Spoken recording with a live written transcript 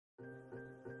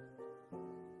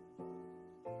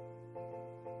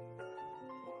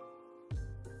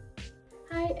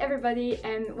Hi everybody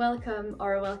and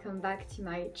welcome back to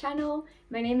my channel.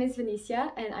 My name is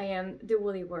Venicia and I am the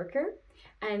Woolly Worker,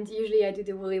 and usually I do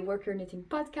the Woolly Worker knitting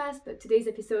podcast, but today's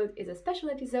episode is a special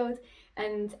episode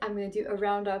and I'm going to do a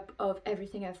roundup of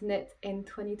everything I've knit in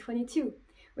 2022,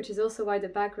 which is also why the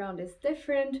background is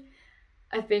different.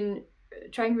 I've been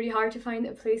trying really hard to find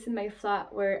a place in my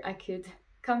flat where I could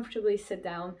comfortably sit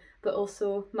down but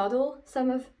also model some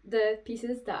of the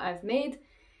pieces that I've made,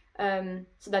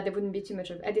 so that there wouldn't be too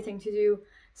much of editing to do.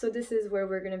 So this is where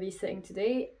we're going to be sitting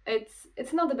today.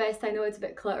 It's not the best, I know it's a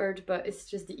bit cluttered, but it's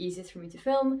just the easiest for me to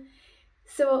film.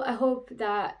 So I hope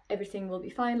that everything will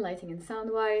be fine, lighting and sound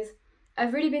wise.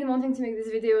 I've really been wanting to make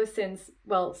this video since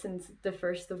the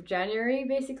 1st of January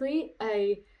basically.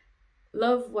 I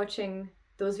love watching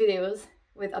those videos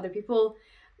with other people,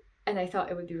 and I thought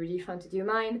it would be really fun to do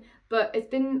mine, but it's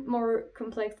been more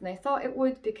complex than I thought it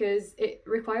would because it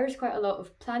requires quite a lot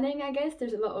of planning, I guess.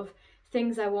 There's a lot of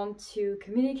things I want to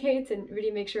communicate and really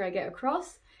make sure I get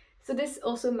across. So this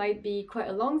also might be quite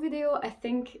a long video. I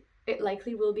think it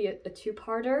likely will be a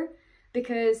two-parter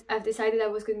because I've decided I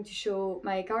was going to show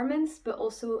my garments but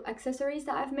also accessories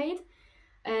that I've made,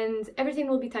 and everything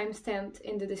will be timestamped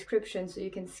in the description so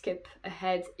you can skip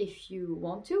ahead if you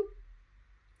want to.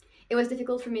 It was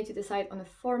difficult for me to decide on a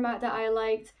format that I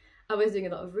liked. I was doing a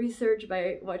lot of research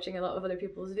by watching a lot of other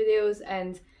people's videos,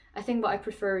 and I think what I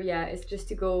prefer, is just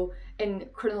to go in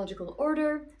chronological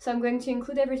order. So I'm going to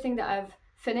include everything that I've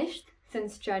finished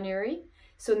since January,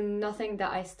 so nothing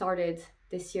that I started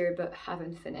this year but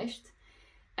haven't finished.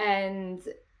 And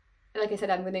like I said,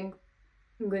 I'm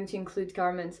going to include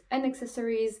garments and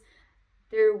accessories.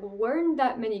 There weren't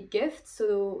that many gifts,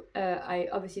 so I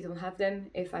obviously don't have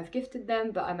them if I've gifted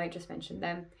them, but I might just mention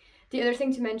them. The other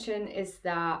thing to mention is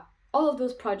that all of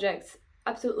those projects,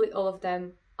 absolutely all of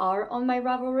them, are on my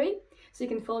Ravelry. So you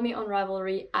can follow me on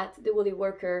Ravelry at The Woolly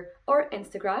Worker or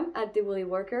Instagram at The Woolly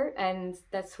Worker, and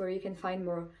that's where you can find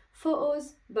more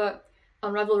photos. But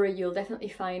on Ravelry you'll definitely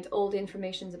find all the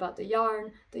information about the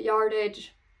yarn, the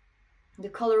yardage, the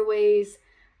colorways,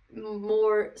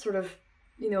 more sort of,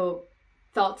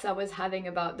 thoughts I was having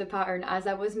about the pattern as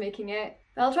I was making it.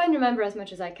 But I'll try and remember as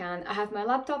much as I can. I have my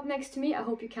laptop next to me, I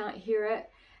hope you can't hear it,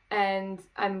 and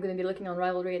I'm going to be looking on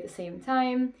Ravelry at the same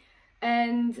time.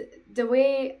 And the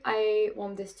way I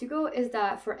want this to go is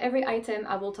that for every item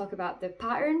I will talk about the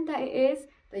pattern that it is,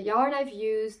 the yarn I've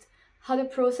used, how the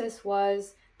process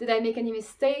was, did I make any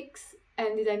mistakes,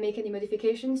 and did I make any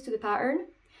modifications to the pattern?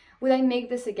 Would I make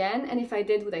this again, and if I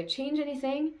did, would I change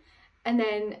anything? And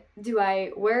then, do I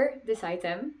wear this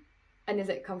item, and is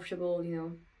it comfortable,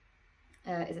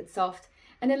 is it soft?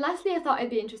 And then lastly, I thought it'd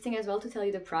be interesting as well to tell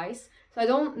you the price. So I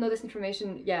don't know this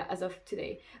information yet as of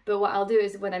today, but what I'll do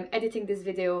is when I'm editing this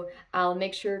video, I'll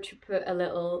make sure to put a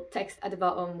little text at the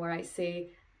bottom where I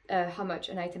say how much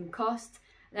an item costs.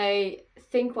 And I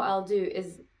think what I'll do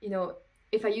is,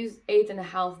 if I use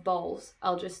 8.5 balls,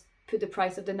 I'll just put the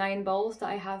price of the 9 balls that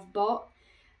I have bought.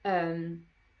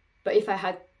 But if I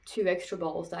had 2 extra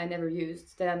balls that I never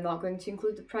used, then I'm not going to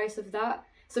include the price of that.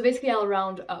 So basically I'll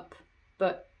round up,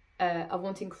 but I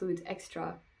won't include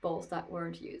extra balls that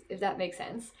weren't used, if that makes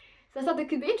sense. So I thought that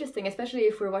could be interesting, especially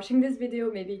if we're watching this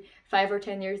video maybe 5 or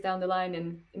 10 years down the line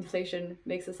and inflation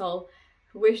makes us all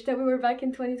wish that we were back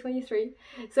in 2023.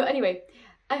 So anyway,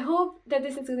 I hope that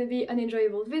this is going to be an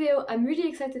enjoyable video. I'm really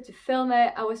excited to film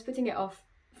it. I was putting it off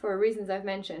for reasons I've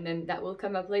mentioned, and that will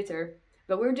come up later,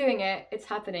 but we're doing it, it's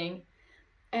happening.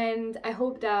 And I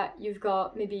hope that you've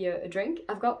got maybe a drink.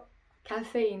 I've got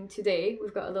caffeine today,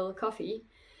 we've got a little coffee,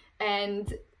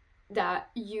 and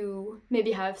that you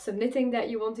maybe have some knitting that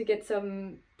you want to get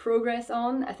some progress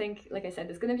on. I think, like I said,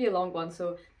 it's going to be a long one,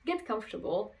 so get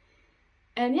comfortable.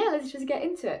 And let's just get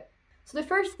into it. So the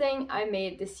first thing I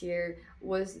made this year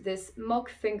was this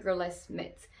mock fingerless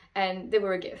mitt, and they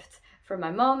were a gift from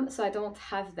my mom, so I don't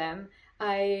have them.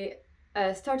 I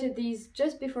started these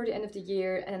just before the end of the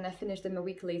year, and then I finished them a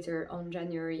week later on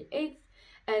January 8th,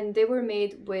 and they were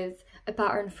made with a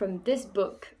pattern from this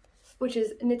book, which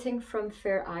is Knitting from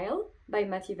Fair Isle by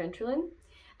Ventrillon.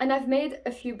 And I've made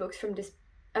a few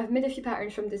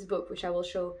patterns from this book, which I will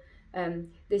show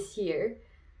this year.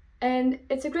 And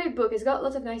it's a great book, it's got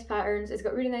lots of nice patterns, it's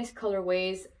got really nice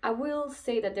colorways. I will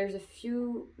say that there's a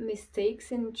few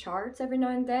mistakes in charts every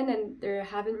now and then, and there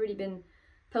haven't really been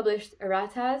published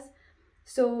erratas.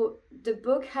 So the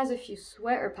book has a few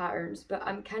sweater patterns, but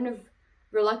I'm kind of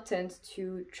reluctant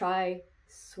to try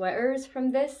sweaters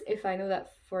from this if I know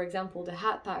that, for example, the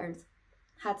hat patterns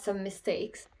had some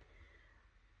mistakes.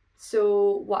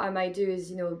 So what I might do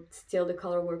is, steal the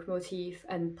colorwork motif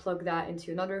and plug that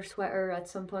into another sweater at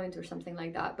some point or something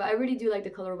like that. But I really do like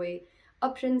the colorway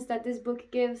options that this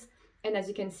book gives. And as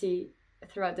you can see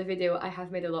throughout the video, I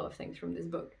have made a lot of things from this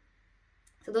book.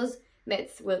 So those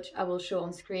mitts, which I will show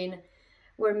on screen,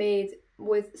 were made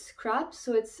with scraps.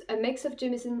 So it's a mix of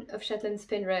Jamieson, of Shetland,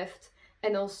 Spindrift,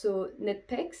 and also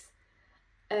KnitPicks.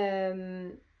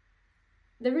 They're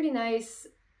really nice.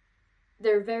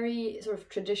 They're very sort of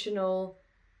traditional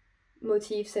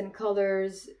motifs and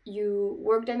colors. You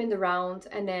work them in the round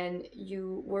and then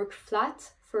you work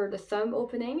flat for the thumb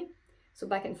opening, so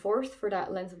back and forth for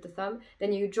that length of the thumb.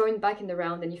 Then you join back in the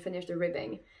round and you finish the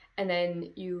ribbing, and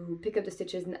then you pick up the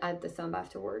stitches and add the thumb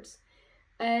afterwards.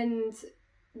 And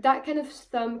that kind of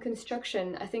thumb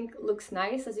construction I think looks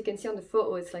nice. As you can see on the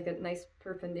photo, it's like a nice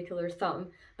perpendicular thumb,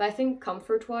 but I think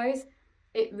comfort wise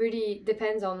it really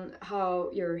depends on how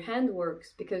your hand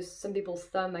works, because some people's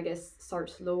thumb, I guess,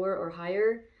 starts lower or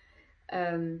higher,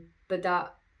 but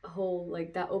that whole,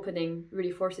 like, that opening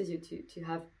really forces you to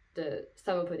have the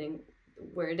thumb opening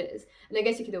where it is. And I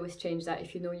guess you could always change that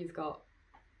if you know you've got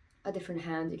a different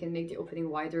hand. You can make the opening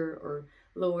wider or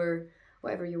lower,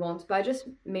 whatever you want, but I just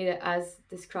made it as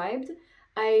described.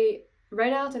 I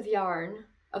ran out of yarn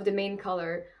of the main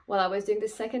color while I was doing the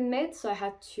second mitt, so I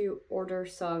had to order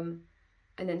some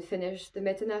and then finish the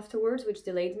mitten afterwards, which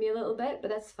delayed me a little bit, but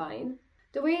that's fine.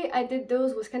 The way I did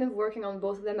those was kind of working on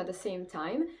both of them at the same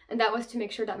time, and that was to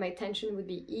make sure that my tension would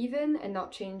be even and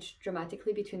not change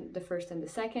dramatically between the first and the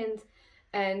second.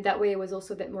 And that way it was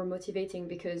also a bit more motivating,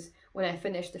 because when I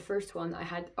finished the first one, I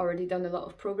had already done a lot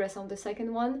of progress on the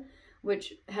second one,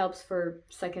 which helps for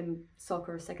second sock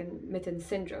or second mitten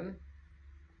syndrome.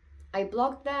 I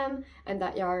blocked them, and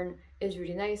that yarn is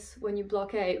really nice. When you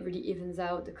block it, it really evens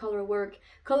out the color work.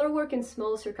 Color work in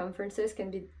small circumferences can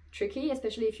be tricky,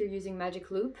 especially if you're using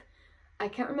magic loop. I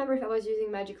can't remember if I was using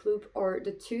magic loop or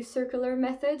the two circular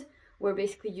method, where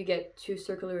basically you get two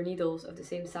circular needles of the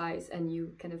same size and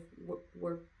you kind of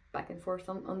work back and forth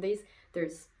on these.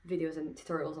 There's videos and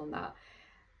tutorials on that.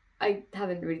 I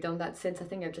haven't really done that since. I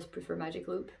think I just prefer magic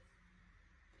loop.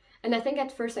 And I think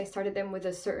at first I started them with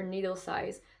a certain needle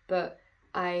size, but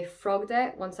I frogged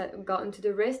it once I got into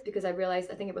the wrist because I realized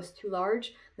I think it was too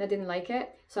large and I didn't like it.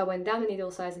 So I went down the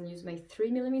needle size and used my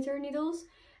 3mm needles,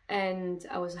 and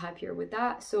I was happier with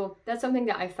that. So that's something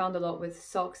that I found a lot with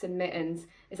socks and mittens,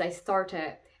 is I start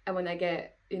it, and when I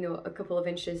get, you know, a couple of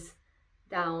inches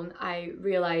down, I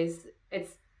realize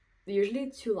it's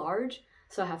usually too large,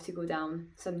 so I have to go down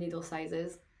some needle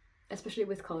sizes, especially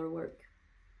with color work.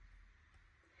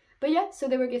 But yeah, so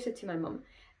they were gifted to my mom,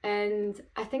 and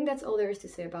I think that's all there is to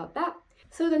say about that.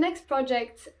 So the next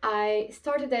project, I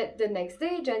started it the next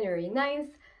day, January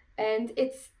 9th, and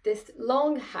it's this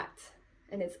long hat,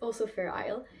 and it's also Fair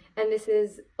Isle, and this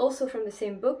is also from the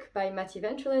same book by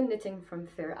Ventrillon, Knitting from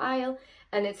Fair Isle,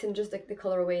 and it's in just like the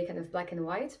colorway kind of black and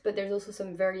white, but there's also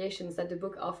some variations that the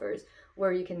book offers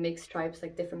where you can make stripes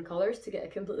like different colors to get a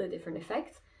completely different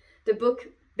effect. The book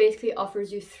basically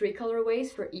offers you 3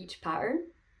 colorways for each pattern.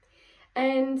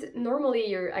 And normally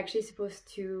you're actually supposed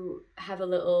to have a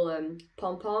little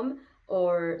pom-pom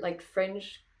or like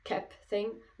fringe cap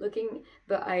thing looking,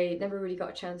 but I never really got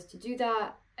a chance to do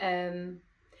that.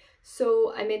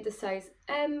 So I made the size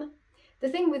M. The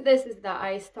thing with this is that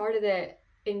I started it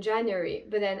in January,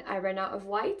 but then I ran out of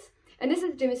white. And this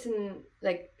is Jamieson,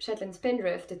 like Shetland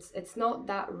Spindrift. It's not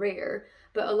that rare,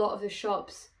 but a lot of the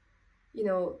shops, you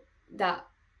know, that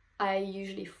I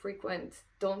usually frequent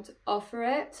don't offer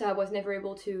it, so I was never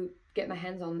able to get my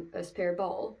hands on a spare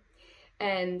ball.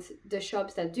 And the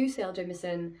shops that do sell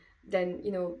Jamieson, then,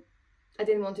 you know, I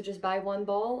didn't want to just buy one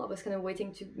ball. I was kind of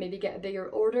waiting to maybe get a bigger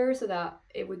order so that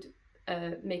it would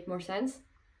make more sense.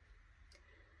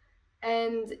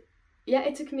 And yeah,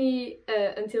 it took me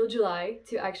until July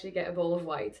to actually get a ball of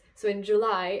white. So in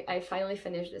July, I finally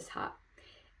finished this hat.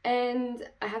 And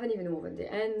I haven't even woven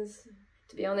the ends,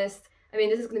 to be honest. I mean,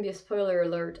 this is going to be a spoiler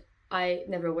alert. I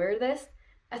never wear this.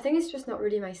 I think it's just not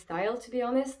really my style, to be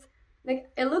honest. Like,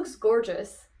 it looks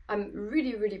gorgeous. I'm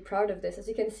really, really proud of this. As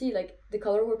you can see, like, the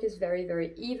color work is very,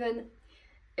 very even.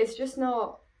 It's just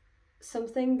not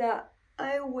something that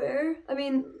I wear. I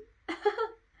mean,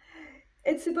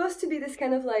 it's supposed to be this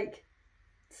kind of like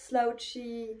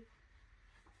slouchy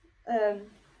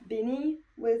beanie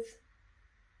with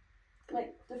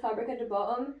like the fabric at the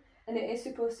bottom, and it is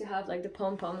supposed to have like the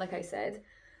pom-pom, like I said.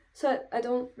 So I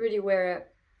don't really wear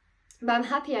it, but I'm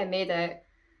happy I made it.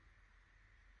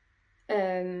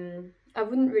 I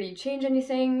wouldn't really change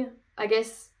anything. I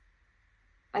guess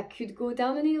I could go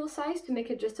down a needle size to make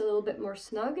it just a little bit more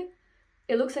snug.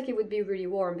 It looks like it would be really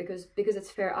warm because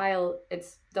it's Fair Isle,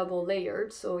 it's double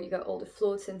layered, so you got all the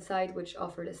floats inside which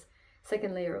offer this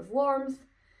second layer of warmth.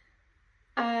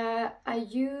 I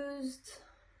used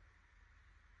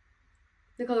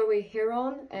the colorway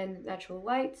Heron and Natural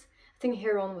White. I think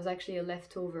Heron was actually a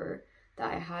leftover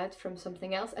that I had from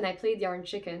something else, and I played Yarn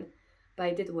Chicken, but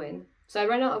I did win. So I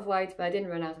ran out of white, but I didn't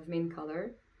run out of main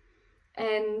color.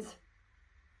 And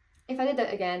if I did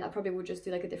that again, I probably would just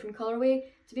do like a different colorway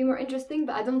to be more interesting,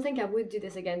 but I don't think I would do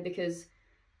this again because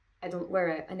I don't wear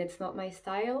it and it's not my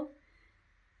style.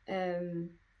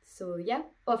 So yeah.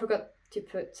 Oh, I forgot to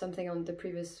put something on the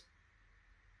previous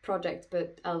project,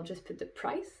 but I'll just put the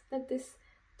price that this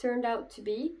turned out to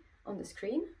be on the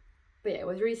screen. But yeah, it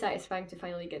was really satisfying to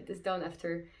finally get this done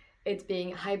after it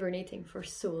being hibernating for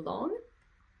so long.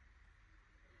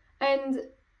 And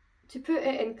to put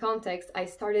it in context, I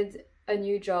started a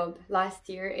new job last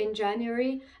year in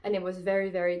January and it was very,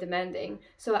 very demanding.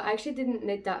 So I actually didn't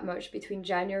knit that much between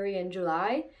January and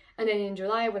July. And then in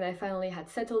July, when I finally had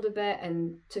settled a bit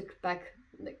and took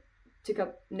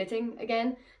up knitting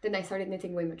again, then I started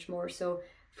knitting way much more. So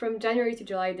from January to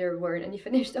July, there weren't any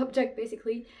finished object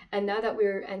basically. And now that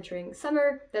we're entering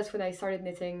summer, that's when I started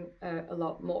knitting a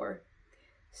lot more.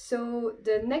 So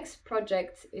the next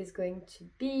project is going to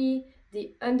be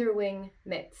the Underwing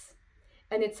mitts.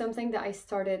 And it's something that I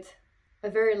started a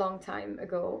very long time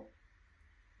ago,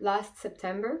 last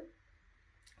September.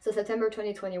 So September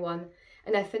 2021,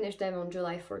 and I finished them on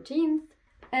July 14th.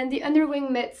 And the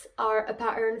Underwing mitts are a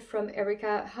pattern from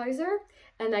Heusser,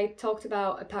 and I talked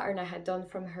about a pattern I had done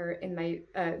from her in my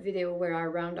video where I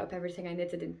round up everything I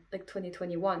knitted in like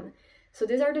 2021. So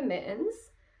these are the mittens.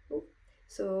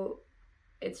 So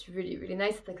it's really, really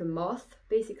nice. It's like a moth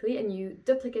basically, and you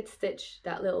duplicate stitch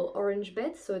that little orange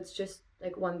bit, so it's just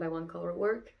like 1x1 color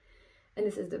work. And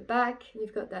this is the back.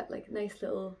 You've got that like nice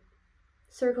little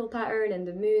circle pattern and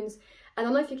the moons. I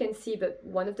don't know if you can see, but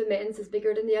one of the mittens is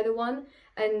bigger than the other one.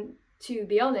 And to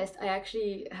be honest, I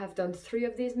actually have done 3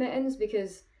 of these mittens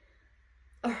because,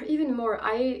 or even more,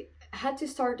 I had to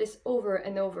start this over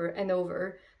and over and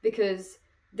over because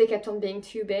they kept on being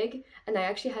too big, and I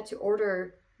actually had to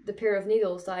order the pair of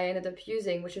needles that I ended up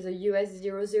using, which is a US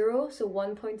 00, so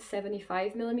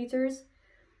 1.75 millimeters.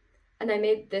 And I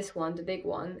made this one, the big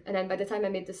one, and then by the time I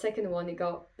made the second one, it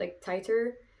got like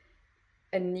tighter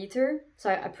and neater. So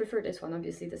I prefer this one,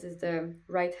 obviously. This is the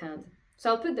right hand. So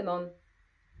I'll put them on.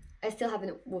 I still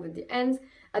haven't woven the ends.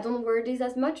 I don't wear these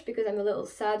as much because I'm a little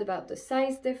sad about the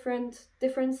size difference.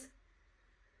 They're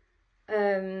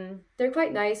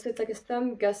quite nice. So it's like a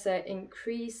thumb gusset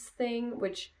increase thing,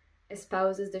 which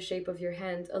espouses the shape of your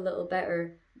hand a little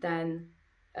better than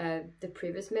the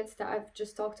previous mitts that I've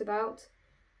just talked about.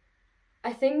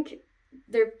 I think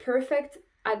they're perfect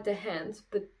at the hand,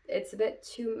 but it's a bit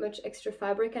too much extra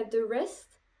fabric at the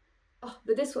wrist. Oh,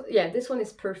 but this one, yeah, this one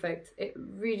is perfect. It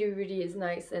really, really is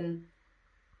nice, and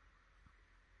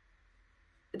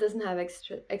it doesn't have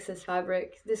excess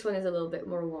fabric. This one is a little bit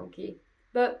more wonky.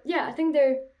 But yeah, I think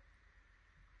they're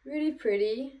really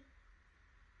pretty.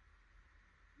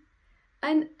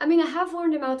 And I mean, I have worn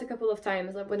them out a couple of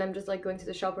times, like when I'm just like going to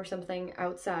the shop or something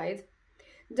outside.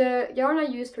 The yarn I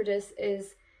used for this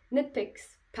is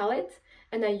KnitPicks palette,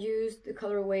 and I used the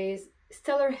colorways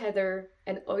Stellar Heather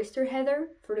and Oyster Heather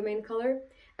for the main color,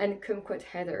 and Kumquat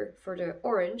Heather for the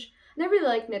orange. And I really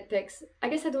like KnitPicks. I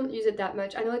guess I don't use it that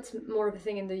much. I know it's more of a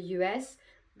thing in the US.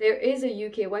 There is a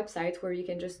UK website where you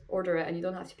can just order it and you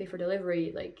don't have to pay for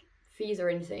delivery, like fees or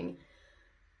anything.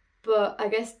 But I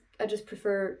guess I just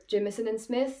prefer Jamieson and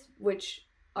Smith, which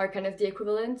are kind of the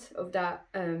equivalent of that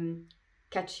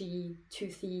catchy,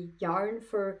 toothy yarn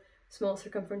for small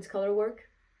circumference color work.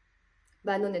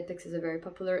 But I know KnitPicks is a very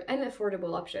popular and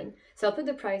affordable option. So I'll put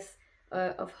the price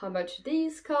of how much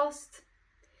these cost.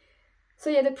 So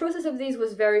yeah, the process of these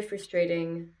was very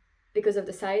frustrating because of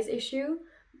the size issue,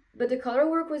 but the color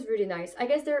work was really nice. I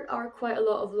guess there are quite a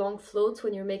lot of long floats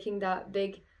when you're making that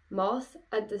big moth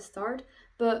at the start,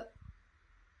 but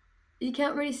you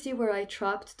can't really see where I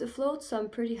trapped the float, so I'm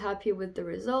pretty happy with the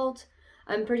result.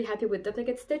 I'm pretty happy with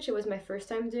duplicate stitch. It was my first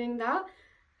time doing that.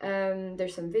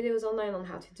 There's some videos online on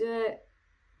how to do it.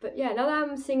 But yeah, now that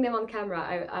I'm seeing them on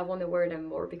camera, I want to wear them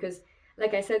more because,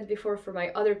 like I said before, for my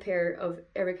other pair of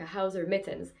Erica Heusser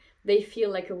mittens, they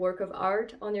feel like a work of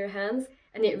art on your hands,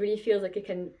 and it really feels like it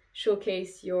can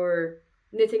showcase your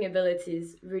knitting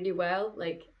abilities really well.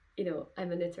 Like, you know,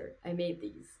 I'm a knitter, I made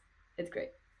these. It's great.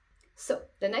 So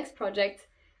the next project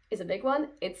is a big one.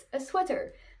 It's a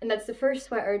sweater, and that's the first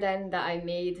sweater then that I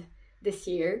made this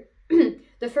year.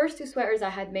 The first 2 sweaters I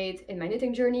had made in my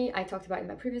knitting journey, I talked about in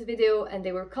my previous video, and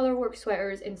they were colorwork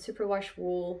sweaters in superwash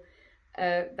wool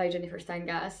by Jennifer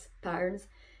Steingass patterns,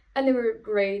 and they were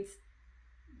great.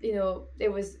 You know,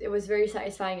 it was very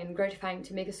satisfying and gratifying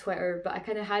to make a sweater, but I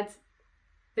kind of had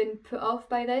been put off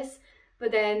by this,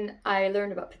 but then I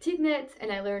learned about PetiteKnit,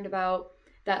 and I learned about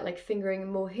that like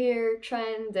fingering mohair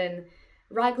trend and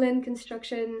raglan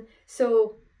construction.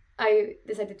 So I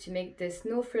decided to make this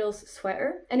no frills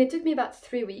sweater, and it took me about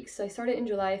 3 weeks. So I started in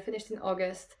July, finished in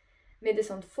August, made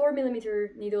this on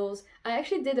 4mm needles. I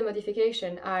actually did a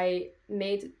modification. I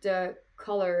made the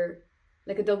collar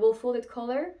like a double folded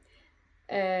collar,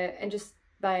 and just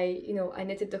by, you know, I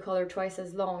knitted the collar twice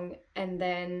as long and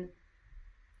then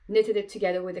knitted it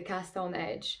together with a cast on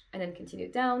edge and then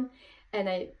continued down. And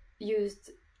I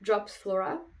used Drops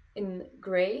Flora in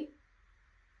grey,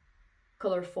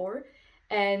 color 4,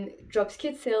 and Drops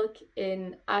Kid Silk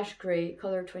in ash grey,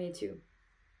 color 22.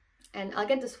 And I'll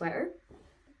get the sweater.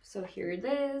 So here it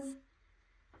is.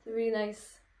 It's a really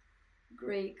nice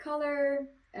grey color,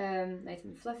 nice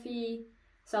and fluffy.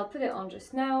 So I'll put it on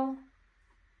just now.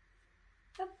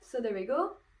 Yep, so there we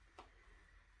go.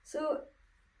 So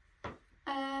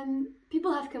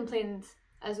people have complained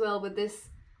as well with this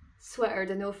sweater,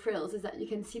 the no frills, is that you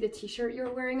can see the t-shirt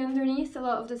you're wearing underneath a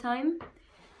lot of the time.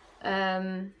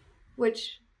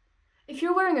 Which, if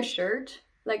you're wearing a shirt,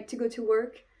 like to go to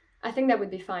work, I think that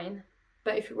would be fine.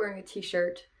 But if you're wearing a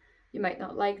t-shirt, you might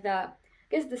not like that.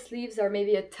 I guess the sleeves are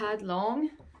maybe a tad long.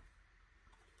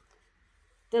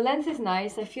 The length is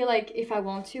nice. I feel like if I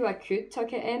want to, I could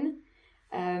tuck it in.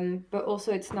 But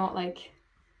also it's not like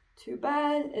too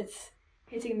bad. It's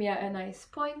hitting me at a nice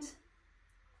point.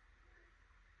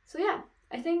 So yeah,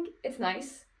 I think it's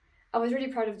nice. I was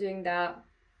really proud of doing that.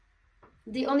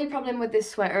 The only problem with this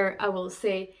sweater, I will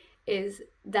say, is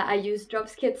that I use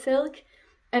Drops Kid Silk.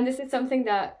 And this is something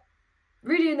that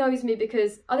really annoys me,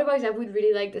 because otherwise I would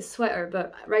really like this sweater.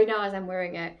 But right now, as I'm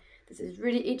wearing it, this is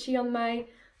really itchy on my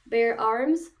bare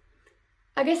arms.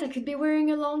 I guess I could be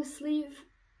wearing a long sleeve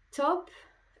top,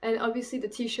 and obviously the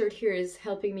t-shirt here is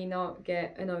helping me not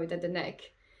get annoyed at the neck,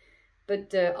 but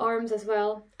the arms as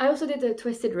well. I also did a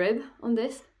twisted rib on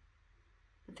this.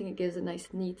 I think it gives a nice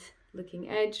neat looking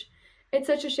edge. It's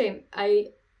such a shame. I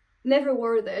never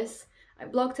wore this. I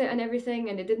blocked it and everything,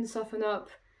 and it didn't soften up,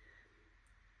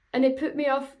 and it put me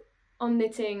off on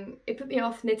knitting. It put me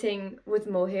off knitting with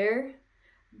mohair,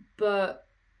 but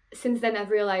since then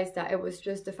I've realized that it was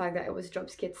just the fact that it was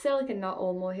Drops Kid Silk and not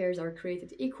all mohairs are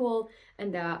created equal,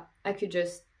 and that I could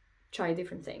just try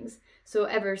different things. So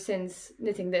ever since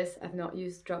knitting this, I've not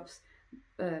used Drops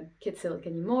Kid Silk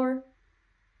anymore.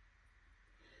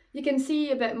 You can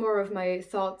see a bit more of my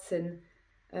thoughts and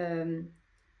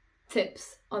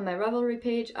tips on my Ravelry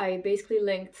page. I basically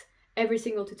linked every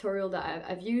single tutorial that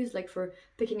I've used, like for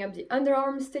picking up the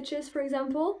underarm stitches, for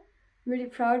example. I'm really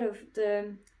proud of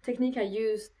the technique I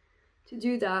used to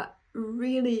do that.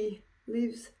 Really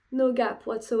leaves no gap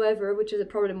whatsoever, which is a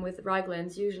problem with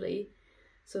raglans usually.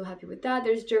 So happy with that.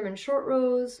 There's German short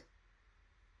rows.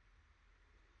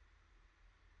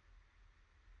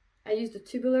 I used the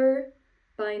tubular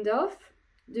bind off,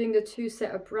 doing the 2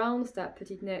 setup rounds that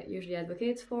PetiteKnit usually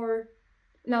advocates for.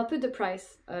 And I'll put the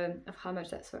price of how much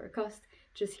that sweater cost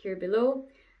just here below.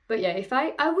 But yeah, if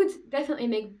I would definitely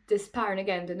make this pattern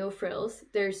again, the no frills.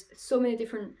 There's so many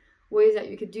different ways that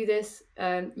you could do this,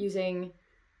 using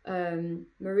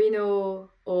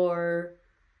merino or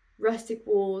rustic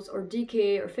wools or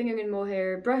DK or fingering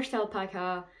mohair, brushed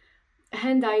alpaca,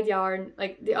 hand-dyed yarn.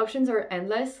 Like, the options are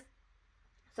endless.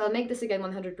 So I'll make this again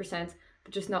 100%,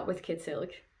 but just not with kid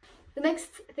silk. The next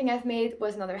thing I've made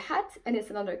was another hat, and it's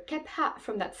another Kep hat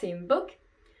from that same book.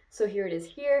 So here it is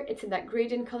here. It's in that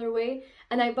gradient colorway,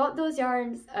 and I bought those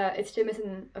yarns. It's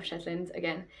Jamieson of Shetland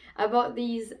again. I bought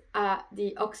these at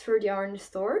the Oxford yarn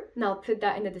store, and I'll put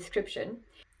that in the description.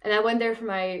 And I went there for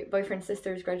my boyfriend's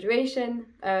sister's graduation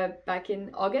back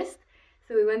in August.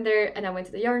 So we went there, and I went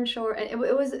to the yarn show, and it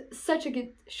was such a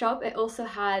good shop. It also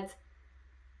had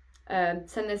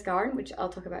Sendless yarn, which I'll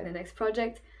talk about in the next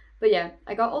project. But yeah,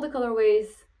 I got all the colorways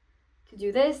to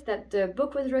do this that the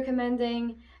book was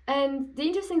recommending. And the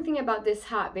interesting thing about this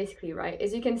hat, basically, right,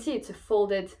 is you can see it's a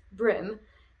folded brim,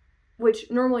 which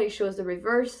normally shows the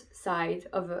reverse side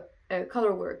of a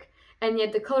color work, and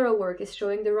yet the color work is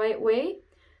showing the right way.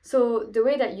 So the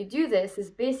way that you do this is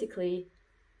basically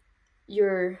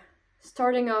you're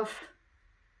starting off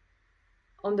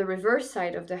on the reverse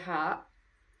side of the hat,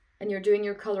 and you're doing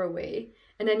your colorway,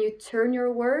 and then you turn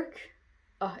your work.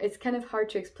 Oh, it's kind of hard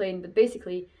to explain, but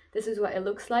basically this is what it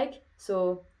looks like.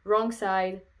 So wrong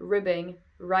side, ribbing,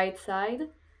 right side.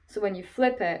 So when you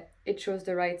flip it, it shows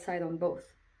the right side on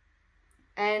both.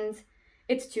 And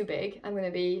it's too big. I'm gonna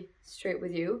be straight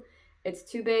with you. It's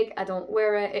too big, I don't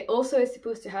wear it. It also is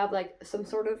supposed to have like some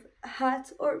sort of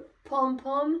hat or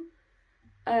pom-pom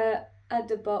at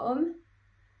the bottom,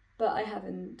 but I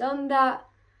haven't done that.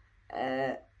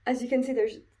 As you can see,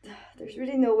 there's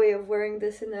really no way of wearing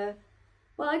this in a,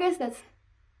 well, I guess that's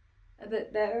a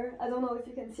bit better. I don't know if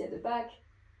you can see at the back.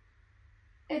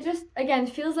 It just, again,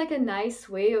 feels like a nice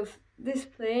way of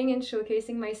displaying and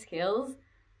showcasing my skills.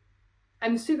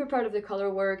 I'm super proud of the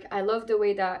color work. I love the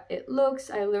way that it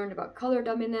looks. I learned about color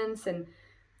dominance and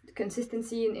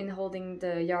consistency in holding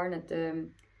the yarn at the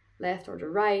left or the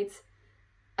right.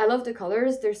 I love the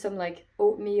colors. There's some like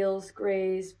oatmeals,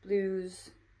 grays,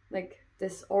 blues, like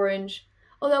this orange.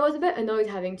 Although I was a bit annoyed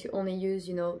having to only use,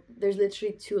 you know, there's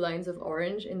literally 2 lines of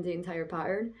orange in the entire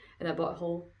pattern, and I bought a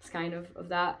whole skein of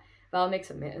that. But I'll make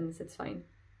some mittens, it's fine.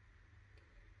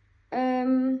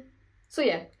 So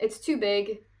yeah, it's too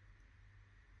big.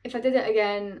 If I did it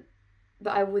again,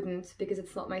 but I wouldn't because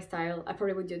it's not my style, I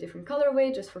probably would do a different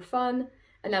colorway just for fun,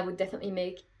 and I would definitely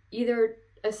make either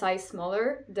a size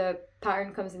smaller, the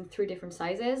pattern comes in 3 different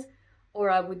sizes, or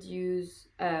I would use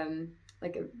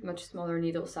like a much smaller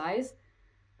needle size.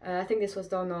 I think this was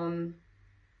done on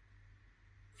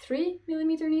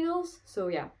 3mm needles, so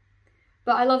yeah.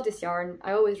 But I love this yarn,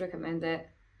 I always recommend it.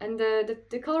 And the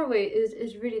colorway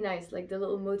is really nice, like the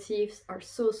little motifs are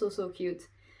so cute.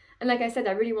 And like I said,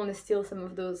 I really want to steal some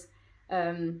of those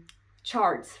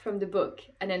charts from the book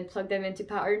and then plug them into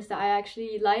patterns that I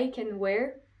actually like and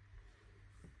wear.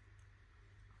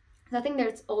 So I think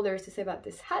that's all there is to say about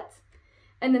this hat.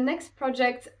 And the next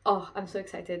project, oh, I'm so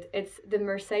excited. It's the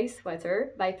Marseille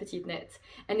sweater by PetiteKnit.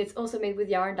 And it's also made with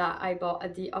yarn that I bought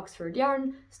at the Oxford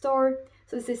yarn store.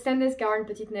 So this is Stemless Yarn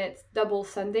PetiteKnit Double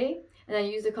Sunday. And I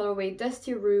use the colorway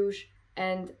Dusty Rouge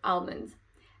and Almond.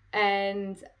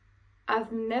 And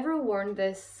I've never worn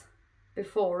this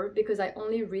before because I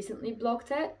only recently blocked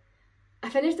it. I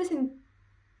finished this in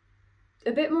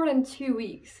a bit more than 2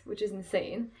 weeks, which is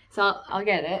insane. So I'll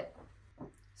get it.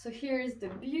 So here's the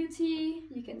beauty.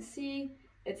 You can see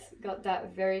it's got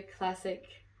that very classic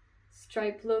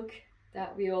stripe look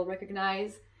that we all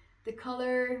recognize. The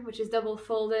color, which is double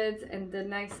folded, and the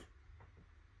nice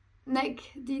neck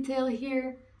detail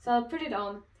here. So I'll put it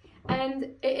on.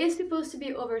 And it is supposed to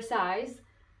be oversized.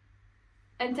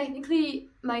 And technically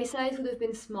my size would have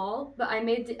been small, but I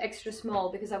made the extra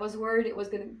small because I was worried it was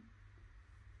gonna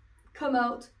come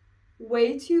out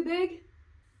way too big.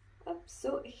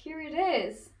 So here it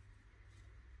is.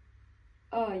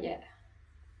 Oh yeah.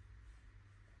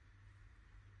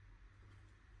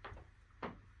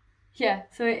 Yeah,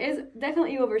 so it is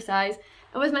definitely oversized.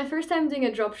 It was my first time doing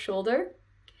a drop shoulder,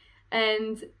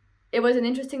 and it was an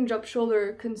interesting drop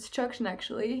shoulder construction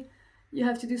actually. You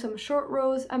have to do some short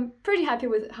rows. I'm pretty happy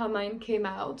with how mine came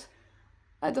out.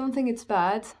 I don't think it's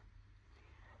bad.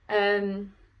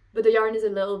 But the yarn is a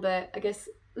little bit, I guess,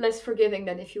 less forgiving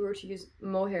than if you were to use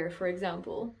Mohair, for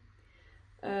example.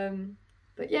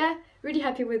 But yeah, really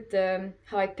happy with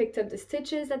how I picked up the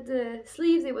stitches at the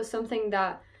sleeves. It was something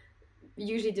that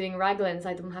usually doing raglans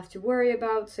I don't have to worry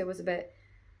about, so it was a bit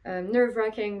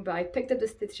nerve-wracking, but I picked up the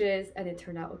stitches and it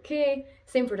turned out okay.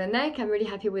 Same for the neck. I'm really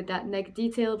happy with that neck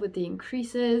detail with the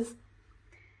increases.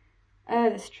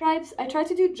 The stripes, I tried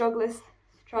to do jogless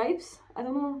stripes. I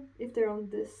don't know if they're on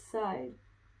this side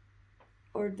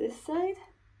or this side,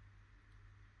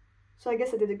 so I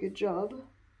guess I did a good job.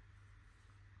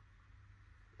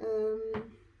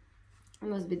 It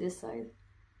must be this side.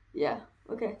 Yeah,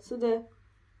 okay, so the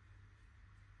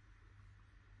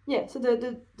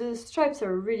stripes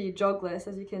are really jogless,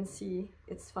 as you can see.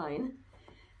 It's fine.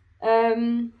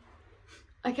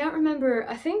 I can't remember,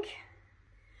 I think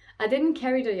I didn't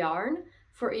carry the yarn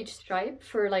for each stripe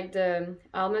for like the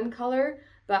almond color,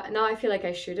 but now I feel like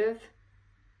I should have.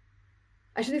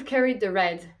 I should have carried the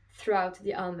red throughout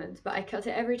the almond, but I cut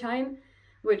it every time,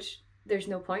 which there's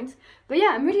no point. But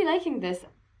yeah, I'm really liking this.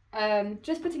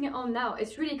 Just putting it on now,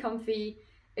 it's really comfy.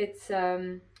 It's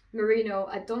merino.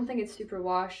 I don't think it's super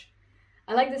wash.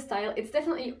 I like the style. It's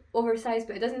definitely oversized,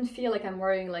 but it doesn't feel like I'm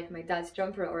wearing like my dad's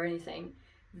jumper or anything.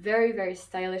 Very, very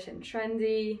stylish and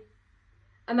trendy.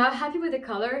 I'm not happy with the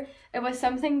color. It was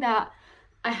something that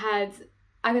I had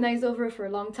agonized over for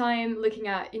a long time, looking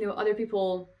at, you know, other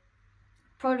people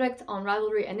projects on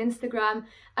Ravelry and Instagram.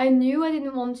 I knew I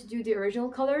didn't want to do the original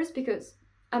colors because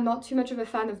I'm not too much of a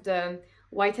fan of the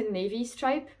white and navy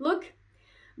stripe look,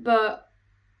 but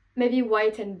maybe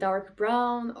white and dark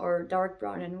brown, or dark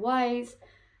brown and white,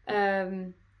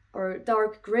 or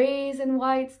dark grays and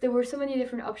whites. There were so many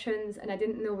different options and I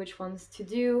didn't know which ones to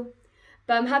do,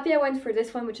 but I'm happy I went for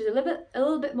this one, which is a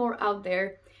little bit more out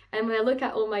there. And when I look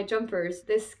at all my jumpers,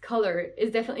 this color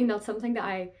is definitely not something that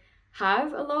I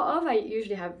have a lot of. I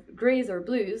usually have grays or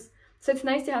blues, so it's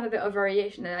nice to have a bit of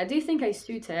variation, and I do think I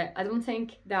suit it. I don't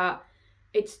think that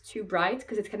it's too bright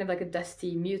because it's kind of like a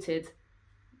dusty, muted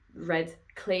red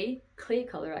clay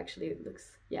color actually, it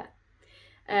looks, yeah.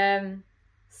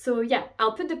 So yeah,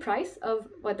 I'll put the price of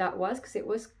what that was because it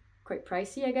was quite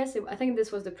pricey, I guess. I think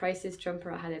this was the priciest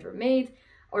jumper I had ever made,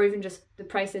 or even just the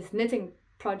priciest knitting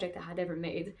project I had ever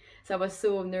made. So I was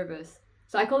so nervous.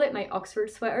 So I call it my Oxford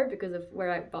sweater because of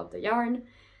where I bought the yarn.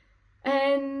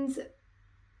 And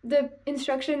the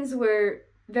instructions were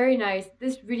very nice.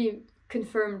 This really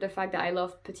confirmed the fact that I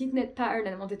love PetiteKnit pattern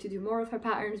and I wanted to do more of her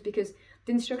patterns because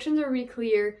the instructions are really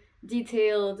clear,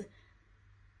 detailed,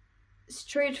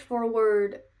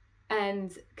 straightforward,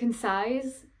 and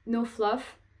concise, no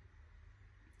fluff.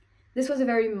 This was a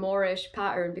very Moorish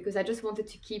pattern because I just wanted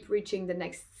to keep reaching the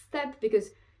next step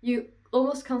because you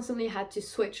almost constantly had to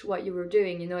switch what you were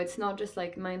doing, you know, it's not just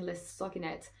like mindless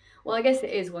stockinette. Well, I guess it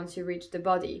is once you reach the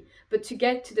body, but to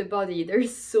get to the body,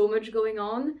 there's so much going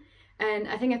on. And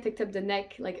I think I picked up the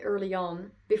neck like early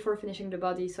on before finishing the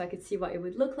body so I could see what it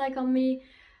would look like on me.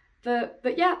 But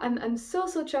yeah, I'm so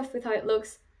chuffed with how it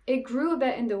looks. It grew a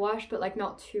bit in the wash, but like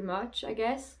not too much, I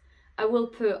guess. I will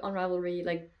put on Ravelry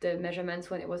like the measurements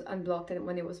when it was unblocked and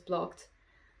when it was blocked.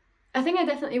 I think I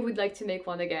definitely would like to make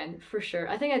one again, for sure.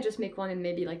 I think I'd just make one in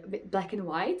maybe like a bit black and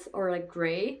white or like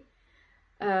grey.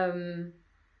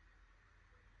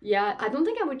 Yeah, I don't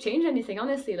think I would change anything,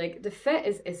 honestly. Like the fit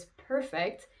is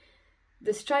perfect.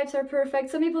 The stripes are perfect.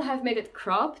 Some people have made it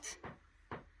cropped.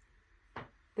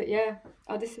 But yeah,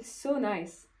 oh, this is so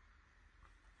nice.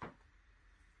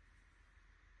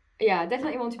 Yeah, I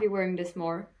definitely want to be wearing this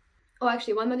more. Oh,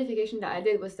 actually, one modification that I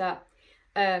did was that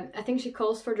I think she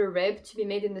calls for the rib to be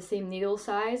made in the same needle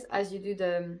size as you do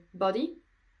the body,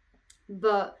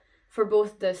 but for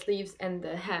both the sleeves and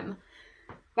the hem.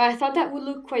 But I thought that would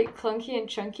look quite clunky and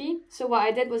chunky, so what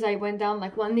I did was I went down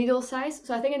like one needle size.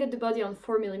 So I think I did the body on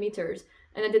 4mm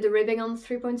and I did the ribbing on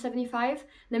 3.75, and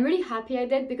I'm really happy I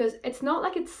did because it's not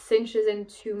like it cinches in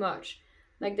too much.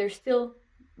 Like there's still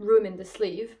room in the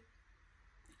sleeve,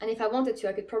 and if I wanted to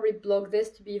I could probably block this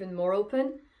to be even more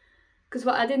open, because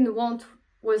what I didn't want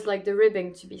was like the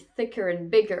ribbing to be thicker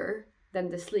and bigger than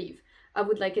the sleeve. I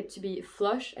would like it to be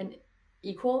flush and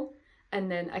equal, and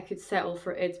then I could settle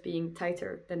for it being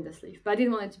tighter than the sleeve. But I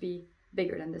didn't want it to be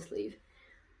bigger than the sleeve.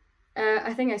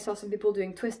 I think I saw some people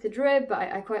doing twisted rib, but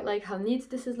I quite like how neat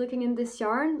this is looking in this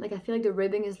yarn. Like I feel like the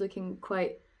ribbing is looking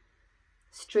quite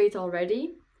straight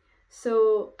already.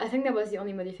 So I think that was the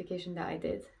only modification that I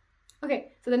did.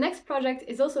 Okay, so the next project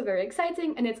is also very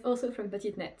exciting, and it's also from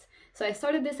PetiteKnit. So I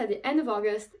started this at the end of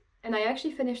August, and I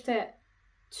actually finished it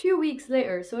 2 weeks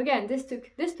later. So again, this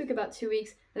took about 2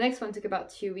 weeks, the next one took about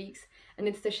 2 weeks, and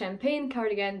it's the Champagne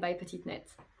cardigan by PetiteKnit.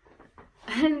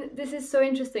 And this is so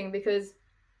interesting because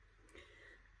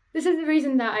this is the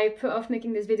reason that I put off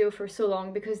making this video for so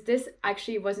long, because this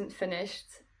actually wasn't finished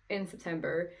in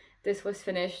September. This was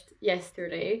finished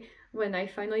yesterday when I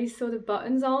finally sewed the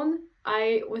buttons on.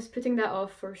 I was putting that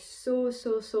off for so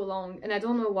long, and I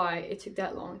don't know why it took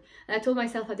that long. And I told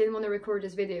myself I didn't want to record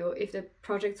this video if the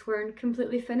projects weren't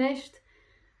completely finished.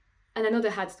 And I know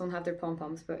the hats don't have their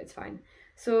pom-poms, but it's fine.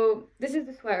 So this is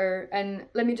the sweater, and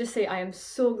let me just say I am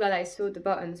so glad I sewed the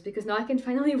buttons because now I can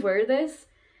finally wear this.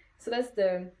 So that's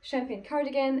the Champagne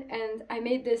cardigan, and I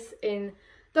made this in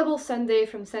Double Sunday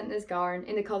from Sentness Garn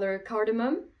in the color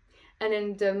Cardamom. And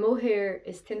then the mohair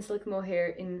is Tin Silk Mohair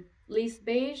in Least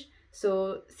Beige,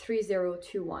 so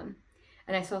 3021.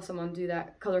 And I saw someone do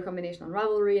that color combination on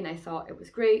Ravelry and I thought it was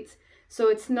great. So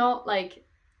it's not like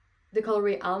the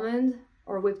colorway Almond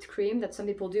or Whipped Cream that some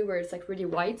people do where it's like really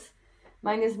white.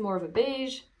 Mine is more of a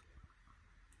beige.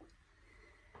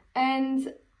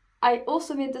 And I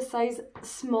also made the size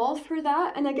small for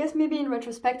that, and I guess maybe in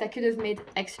retrospect I could have made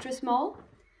extra small.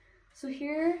 So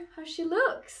here how she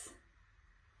looks.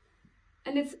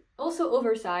 And it's also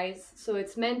oversized, so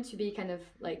it's meant to be kind of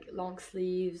like long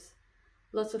sleeves,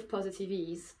 lots of positive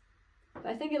ease. But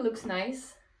I think it looks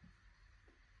nice.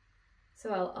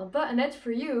 So I'll button it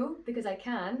for you because I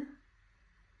can.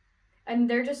 And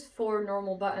they're just 4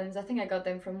 normal buttons. I think I got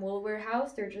them from Wool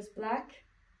Warehouse. They're just black.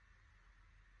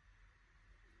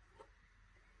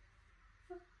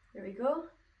 There we go.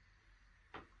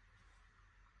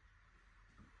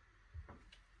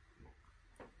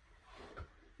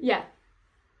 Yeah,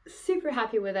 super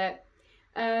happy with it.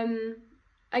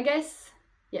 I guess,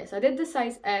 yes, I did the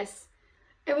size S.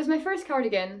 It was my first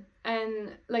cardigan,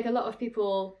 and like a lot of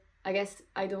people, I guess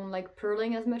I don't like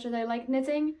purling as much as I like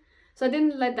knitting. So I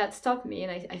didn't let that stop me,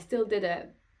 and I still did it.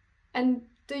 And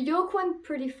the yoke went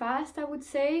pretty fast, I would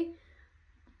say.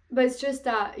 But it's just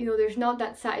that, you know, there's not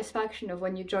that satisfaction of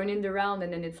when you join in the round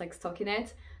and then it's like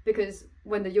stockinette, because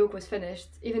when the yoke was finished,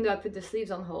 even though I put the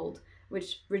sleeves on hold,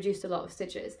 which reduced a lot of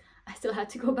stitches, I still had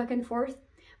to go back and forth.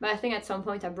 but I think at some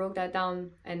point I broke that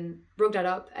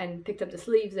up and picked up the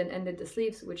sleeves and ended the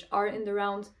sleeves, which are in the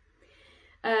round.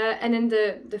 And then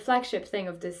the flagship thing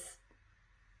of this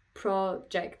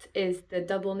project is the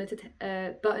double knitted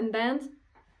button band.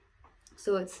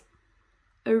 So it's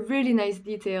a really nice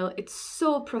detail. It's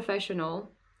so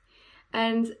professional,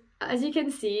 and as you can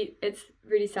see, it's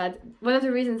really sad. One of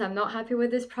the reasons I'm not happy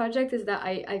with this project is that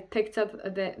I picked up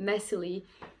a bit messily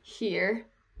here,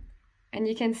 and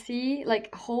you can see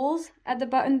like holes at the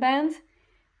button band,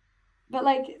 but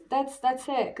like that's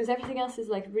it, because everything else is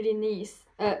like really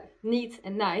neat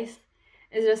and nice.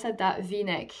 It's just at that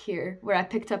V-neck here where I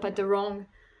picked up at the wrong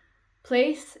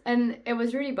place, and it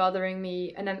was really bothering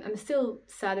me, and I'm still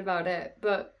sad about it.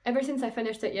 But ever since I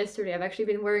finished it yesterday, I've actually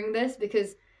been wearing this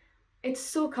because it's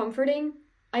so comforting.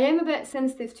 I am a bit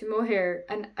sensitive to mohair,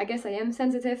 and I guess I am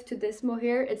sensitive to this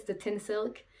mohair. It's the tin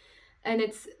silk, and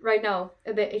it's right now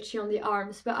a bit itchy on the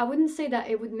arms, but I wouldn't say that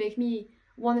it would make me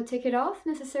want to take it off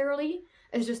necessarily.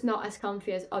 It's just not as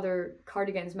comfy as other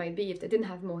cardigans might be if they didn't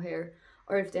have mohair,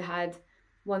 or if they had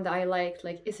one that I liked,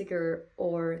 like Issachar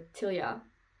or Tilia.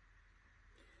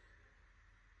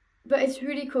 But it's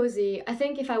really cozy. I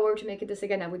think if I were to make it this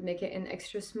again, I would make it in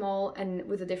extra small and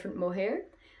with a different mohair.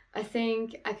 I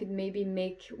think I could maybe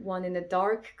make one in a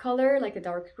dark color, like a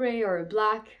dark grey or a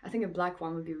black. I think a black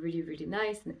one would be really, really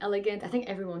nice and elegant. I think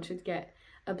everyone should get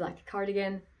a black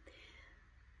cardigan.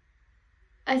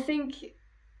 I think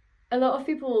a lot of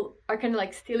people are kind of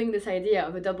like stealing this idea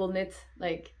of a double knit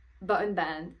like button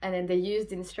band, and then they use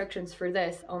the instructions for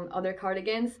this on other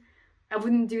cardigans. I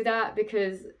wouldn't do that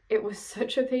because it was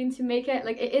such a pain to make it.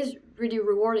 Like, it is really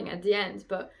rewarding at the end,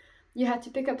 but you had to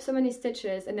pick up so many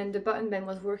stitches, and then the button band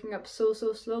was working up so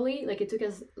slowly. Like, it took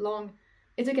as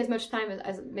much time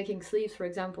as making sleeves, for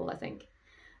example, I think.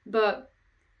 But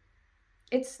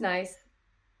it's nice.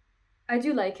 I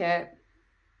do like it.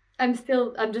 I'm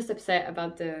just upset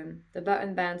about the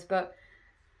button bands, but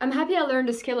I'm happy I learned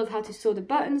the skill of how to sew the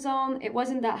buttons on. It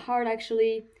wasn't that hard,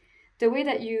 actually. The way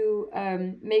that you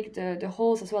make the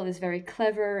holes as well is very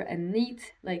clever and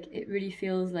neat. Like, it really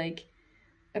feels like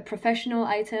a professional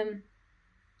item.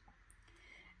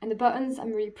 And the buttons,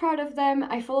 I'm really proud of them.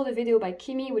 I followed a video by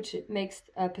Kimi, which makes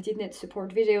PetiteKnit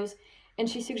support videos, and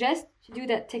she suggests to do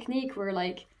that technique where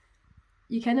like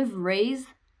you kind of raise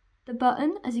the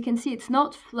button. As you can see, it's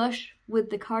not flush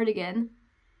with the cardigan.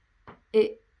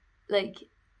 It like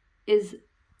is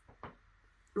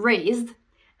raised.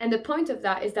 And the point of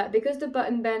that is that because the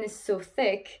button band is so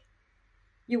thick,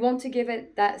 you want to give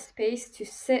it that space to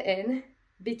sit in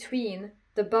between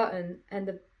the button and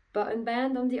the button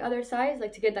band on the other side,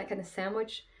 like to get that kind of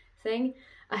sandwich thing.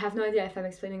 I have no idea if I'm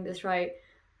explaining this right,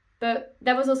 but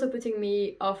that was also putting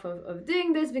me off of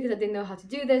doing this because I didn't know how to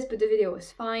do this, but the video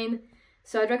was fine.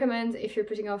 So I'd recommend, if you're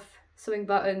putting off sewing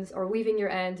buttons or weaving your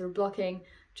ends or blocking,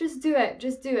 just do it,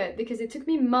 because it took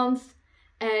me months.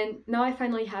 And now I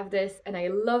finally have this and I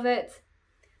love it.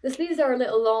 The sleeves are a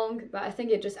little long, but I think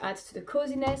it just adds to the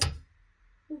coziness.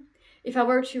 If I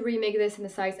were to remake this in a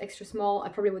size extra small, I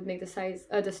probably would make the sleeves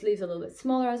a little bit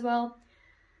smaller as well.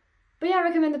 But yeah, I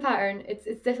recommend the pattern.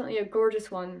 It's definitely a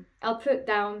gorgeous one. I'll put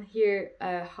down here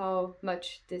how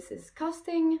much this is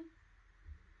costing.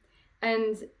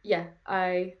 And yeah,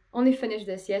 I only finished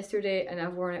this yesterday and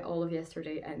I've worn it all of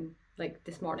yesterday and like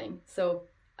this morning. So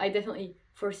I definitely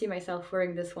foresee myself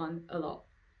wearing this one a lot,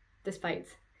 despite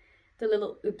the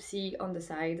little oopsie on the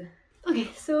side. Okay,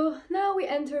 so now we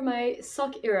enter my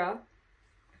sock era.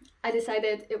 I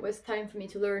decided it was time for me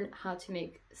to learn how to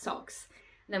make socks,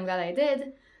 and I'm glad I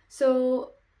did.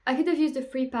 So I could have used a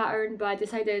free pattern, but I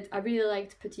decided I really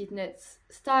liked PetiteKnit's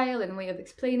style and way of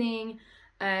explaining,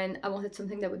 and I wanted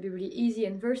something that would be really easy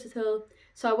and versatile.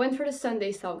 So I went for the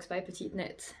Sunday socks by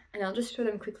PetiteKnit, and I'll just show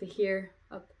them quickly here.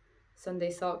 Up,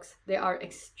 Sunday socks. They are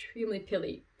extremely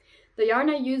pilly. The yarn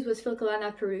I used was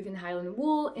Filcolana Peruvian Highland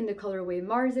wool in the colorway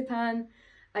Marzipan.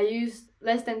 I used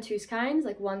less than 2 skeins,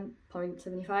 like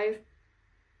 1.75.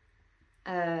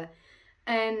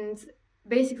 And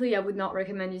basically I would not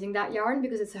recommend using that yarn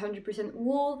because it's 100%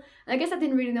 wool. And I guess I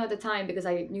didn't really know at the time because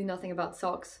I knew nothing about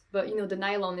socks. But you know, the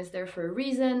nylon is there for a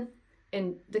reason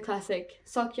in the classic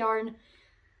sock yarn.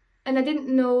 And I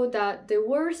didn't know that there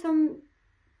were some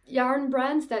yarn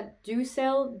brands that do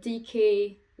sell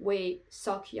DK weight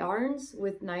sock yarns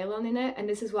with nylon in it, and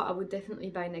this is what I would definitely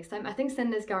buy next time. I think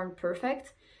Stainless Yarn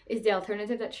Perfect is the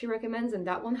alternative that she recommends, and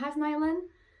that one has nylon,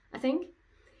 I think.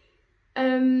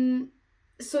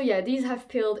 So yeah, these have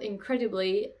peeled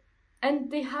incredibly,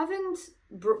 and they haven't,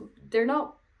 they're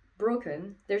not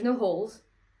broken. There's no holes.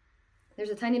 There's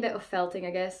a tiny bit of felting,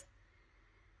 I guess.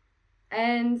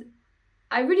 And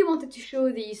I really wanted to show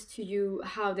these to you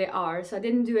how they are, so I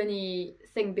didn't do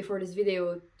anything before this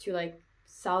video to like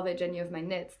salvage any of my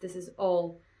knits. This is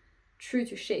all true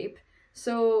to shape.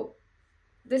 So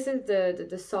this is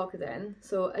the sock then.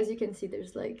 So as you can see,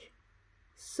 there's like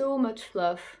so much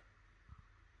fluff.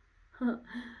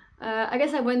 I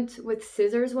guess I went with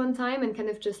scissors one time and kind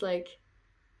of just like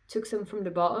took some from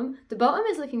the bottom. The bottom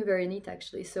is looking very neat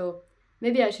actually, so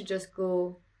maybe I should just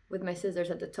go with my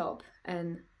scissors at the top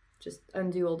and just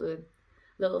undo all the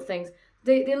little things.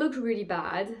 They look really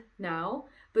bad now,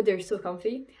 but they're so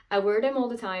comfy. I wear them all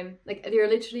the time. Like, they're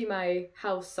literally my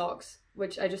house socks,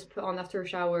 which I just put on after a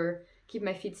shower, keep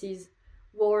my feetsies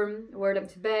warm, wear them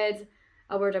to bed.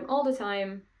 I wear them all the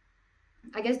time.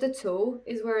 I guess the toe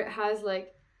is where it has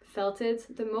like felted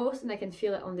the most, and I can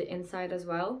feel it on the inside as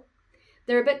well.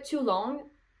 They're a bit too long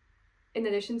in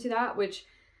addition to that, which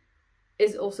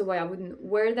is also why I wouldn't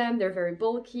wear them. They're very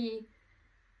bulky.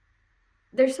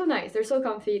 They're so nice, they're so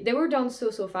comfy. They were done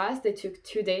so fast. They took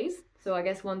 2 days, so I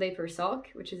guess 1 day per sock,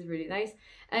 which is really nice.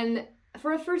 And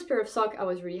for a first pair of sock, I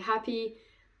was really happy.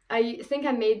 I think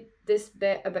I made this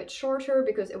bit a bit shorter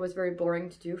because it was very boring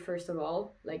to do, first of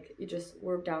all. Like, you just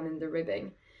work down in the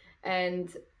ribbing. And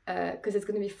because it's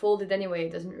going to be folded anyway,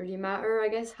 it doesn't really matter, I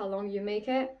guess, how long you make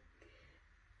it.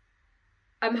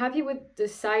 I'm happy with the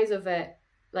size of it.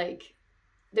 Like,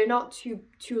 they're not too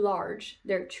large,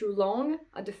 they're too long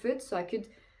at the foot, so I could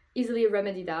easily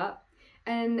remedy that.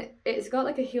 And it's got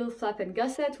like a heel flap and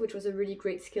gusset, which was a really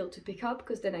great skill to pick up,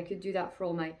 because then I could do that for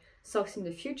all my socks in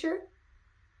the future.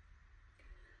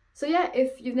 So yeah,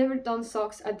 if you've never done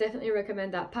socks, I definitely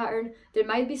recommend that pattern. There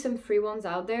might be some free ones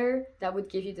out there that would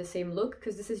give you the same look,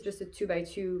 because this is just a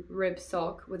 2x2 rib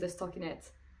sock with a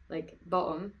stockinette like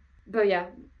bottom. But yeah,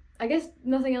 I guess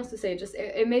nothing else to say, just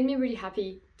it made me really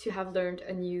happy to have learned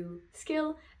a new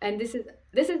skill, and this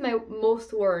is my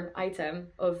most worn item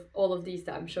of all of these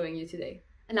that I'm showing you today.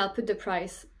 And I'll put the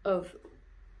price of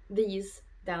these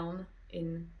down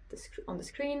on the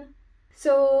screen.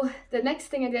 So the next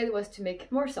thing I did was to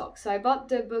make more socks. So I bought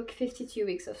the book 52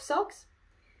 Weeks of Socks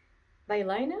by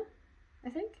Lina, I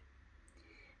think,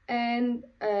 and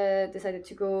decided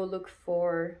to go look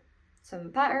for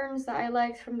some patterns that I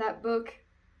liked from that book.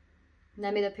 And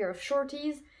I made a pair of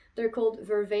shorties. They're called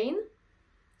Vervain.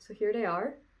 So here they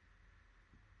are.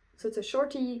 So it's a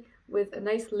shorty with a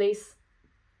nice lace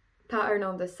pattern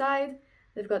on the side.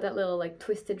 They've got that little like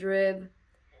twisted rib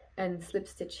and slip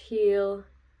stitch heel.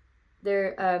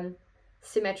 They're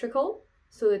symmetrical,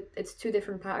 so it's 2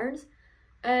 different patterns,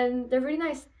 and they're really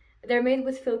nice. They're made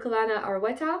with Filcolana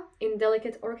arwetta in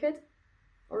Delicate Orchid.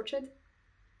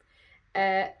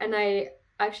 And I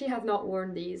actually have not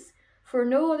worn these for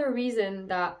no other reason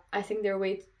that I think they're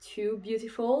way too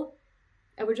beautiful.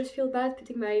 I would just feel bad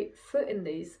putting my foot in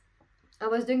these. I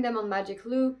was doing them on magic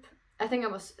loop. I think I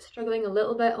was struggling a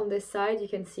little bit on this side. You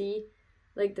can see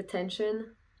like the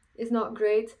tension is not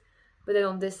great, but then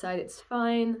on this side it's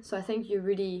fine. So I think you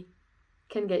really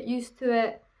can get used to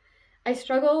it. I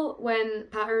struggle when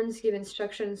patterns give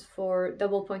instructions for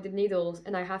double pointed needles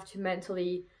and I have to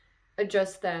mentally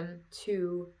adjust them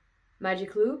to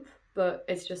magic loop, but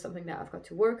it's just something that I've got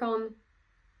to work on.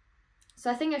 So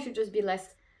I think I should just be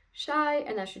less shy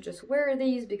and I should just wear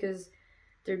these because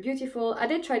they're beautiful. I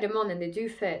did try them on and they do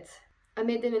fit. I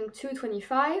made them in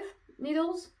 225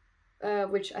 needles,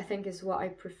 which I think is what I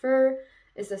prefer.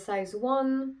 It's a size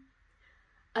 1.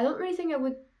 I don't really think I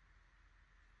would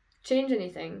change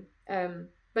anything.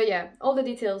 But yeah, all the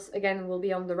details again will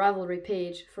be on the Ravelry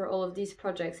page for all of these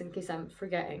projects in case I'm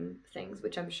forgetting things,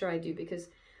 which I'm sure I do because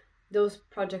those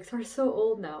projects are so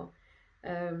old now.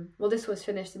 Well, this was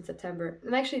finished in September,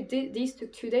 and actually these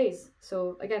took 2 days,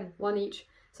 so again, 1 each.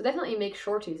 So definitely make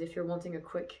shorties if you're wanting a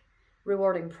quick,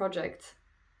 rewarding project.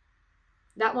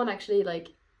 That one actually,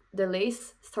 like, the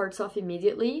lace starts off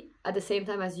immediately at the same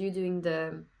time as you doing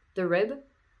the rib,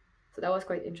 so that was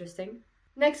quite interesting.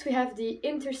 Next we have the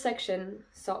Intersection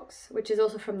socks, which is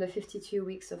also from the 52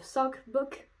 Weeks of Sock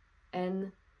book,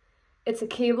 and it's a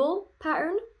cable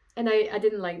pattern. And I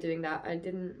didn't like doing that. I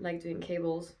didn't like doing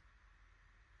cables.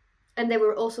 And they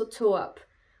were also toe up,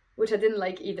 which I didn't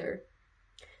like either.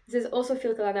 This is also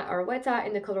Filcolana arwetta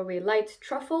in the colorway Light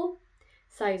Truffle,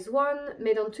 size 1,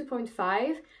 made on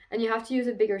 2.5. And you have to use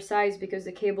a bigger size because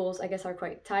the cables, I guess, are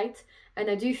quite tight. And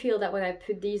I do feel that when I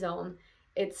put these on,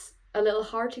 it's a little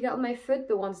hard to get on my foot,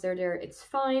 but once they're there, it's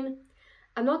fine.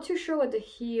 I'm not too sure what the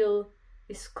heel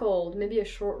is called. Maybe a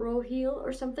short row heel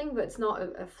or something, but it's not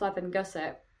a flap and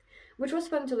gusset, which was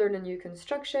fun to learn a new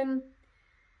construction.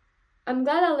 I'm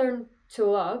glad I learned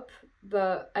toe up,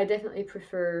 but I definitely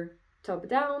prefer top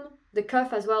down. The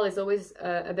cuff as well is always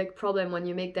a big problem when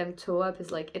you make them toe up,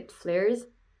 is like it flares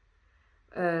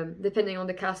depending on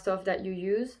the cast off that you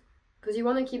use, because you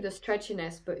want to keep the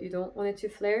stretchiness but you don't want it to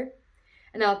flare.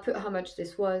 And I'll put how much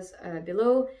this was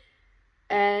below.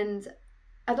 And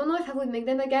I don't know if I would make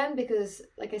them again, because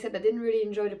like I said, I didn't really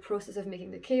enjoy the process of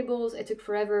making the cables. It took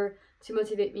forever to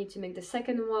motivate me to make the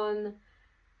second one,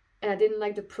 and I didn't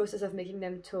like the process of making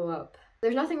them toe up.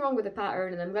 There's nothing wrong with the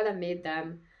pattern, and I'm glad I made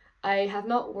them. I have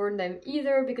not worn them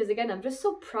either, because again, I'm just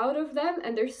so proud of them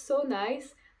and they're so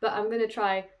nice, but I'm gonna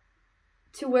try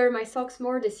to wear my socks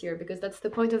more this year, because that's the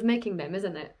point of making them,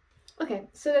 isn't it? Okay,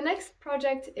 so the next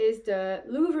project is the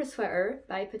Louvre sweater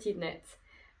by PetiteKnit,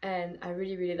 and I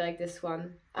really like this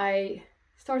one. I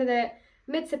started it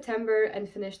mid-September and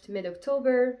finished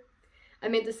mid-October. I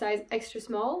made the size extra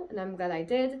small, and I'm glad I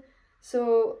did.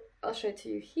 So I'll show it to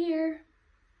you here.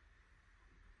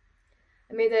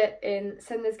 I made it in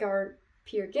Sandnesgaard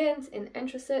Peer Gynt in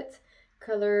Anthracite,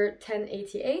 color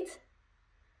 1088.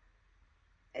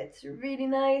 It's really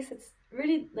nice. It's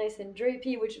really nice and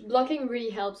drapey, which blocking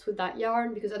really helps with that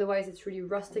yarn, because otherwise it's really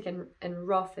rustic and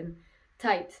rough and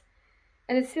tight.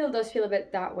 And it still does feel a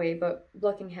bit that way, but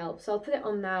blocking helps. So I'll put it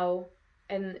on now,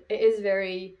 and it is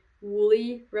very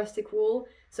woolly, rustic wool,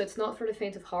 so it's not for the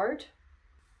faint of heart.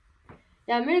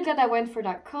 Yeah, I'm really glad I went for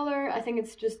that color. I think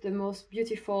it's just the most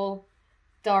beautiful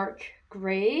dark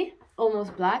grey,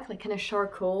 almost black, like kind of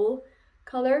charcoal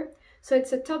color. So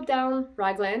it's a top-down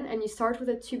raglan, and you start with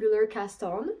a tubular cast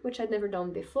on, which I'd never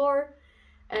done before.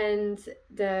 And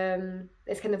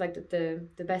it's kind of like the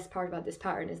best part about this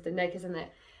pattern is the neck, isn't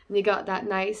it? And you got that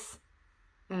nice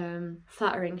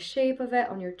flattering shape of it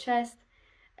on your chest.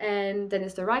 And then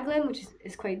it's the raglan, which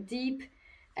is quite deep,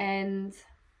 and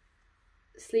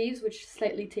sleeves, which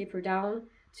slightly taper down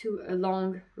to a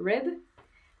long rib,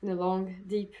 and a long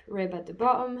deep rib at the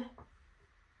bottom.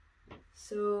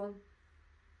 So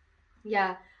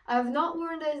yeah, I've not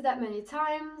worn this that many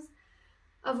times.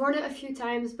 I've worn it a few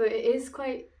times, but it is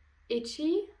quite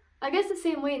itchy. I guess the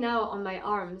same way now on my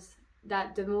arms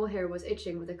that the mohair was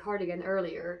itching with the cardigan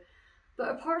earlier. But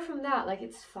apart from that, like,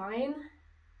 it's fine.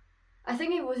 I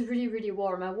think it was really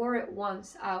warm. I wore it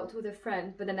once out with a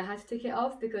friend, but then I had to take it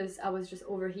off because I was just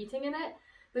overheating in it.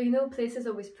 But you know, places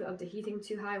always put up the heating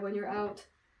too high when you're out.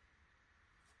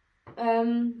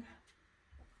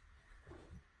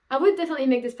 I would definitely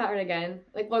make this pattern again,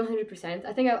 like 100%.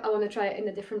 I think I want to try it in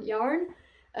a different yarn.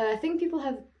 I think people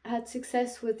have had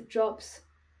success with Drops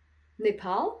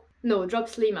Nepal? No,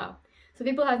 Drops Lima. So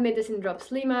people have made this in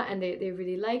Drops Lima and they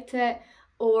really liked it.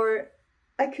 Or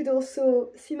I could also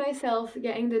see myself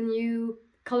getting the new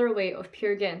colorway of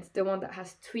Peer Gynt, the one that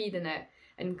has tweed in it,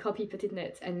 and copy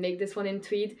PetiteKnit and make this one in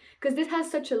tweed, because this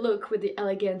has such a look with the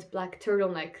elegant black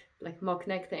turtleneck, like mock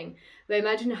neck thing. But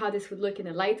imagine how this would look in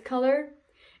a light color.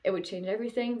 It would change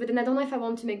everything. But then I don't know if I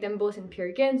want to make them both in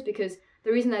Peer Gynt, because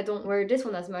the reason I don't wear this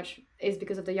one as much is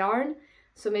because of the yarn.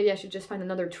 So maybe I should just find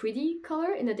another tweedy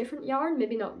color in a different yarn,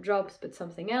 maybe not Drops but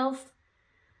something else.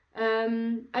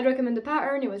 I'd recommend the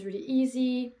pattern. It was really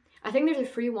easy. I think there's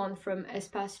a free one from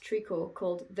Espace Tricot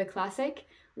called The Classic,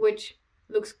 which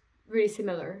looks really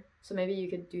similar. So maybe you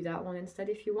could do that one instead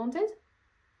if you wanted.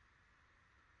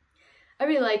 I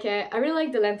really like it. I really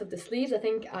like the length of the sleeves. I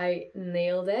think I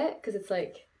nailed it, because it's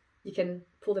like, you can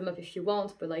pull them up if you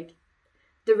want, but like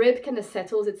the rib kind of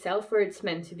settles itself where it's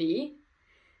meant to be.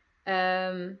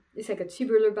 It's like a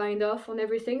tubular bind off on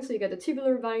everything. So you got the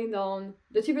tubular bind on,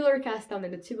 the tubular cast on,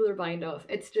 and the tubular bind off.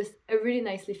 It's just a really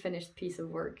nicely finished piece of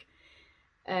work.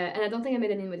 And I don't think I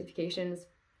made any modifications.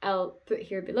 I'll put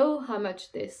here below how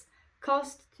much this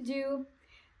cost to do.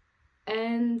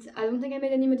 And I don't think I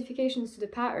made any modifications to the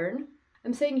pattern.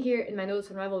 I'm saying here in my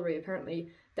notes on Ravelry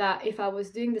apparently that if I was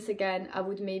doing this again, I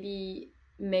would maybe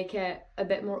make it a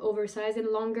bit more oversized and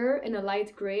longer in a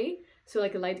light grey. So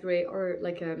like a light grey or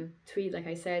like a tweed, like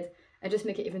I said, and just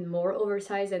make it even more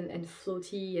oversized and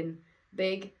floaty and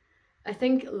big. I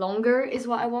think longer is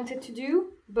what I wanted to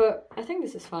do, but I think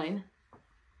this is fine.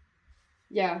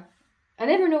 Yeah, I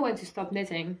never know when to stop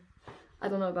knitting. I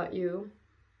don't know about you.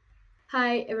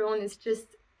 Hi everyone, it's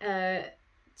just to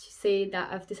say that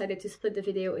I've decided to split the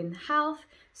video in half.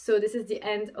 So this is the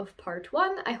end of part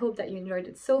 1. I hope that you enjoyed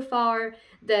it so far.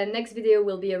 The next video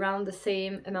will be around the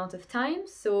same amount of time,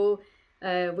 so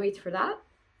wait for that.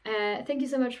 Thank you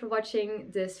so much for watching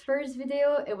this first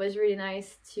video. It was really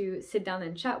nice to sit down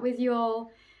and chat with you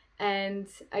all, and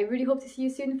I really hope to see you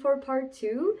soon for part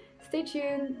 2. Stay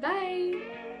tuned,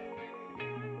 bye!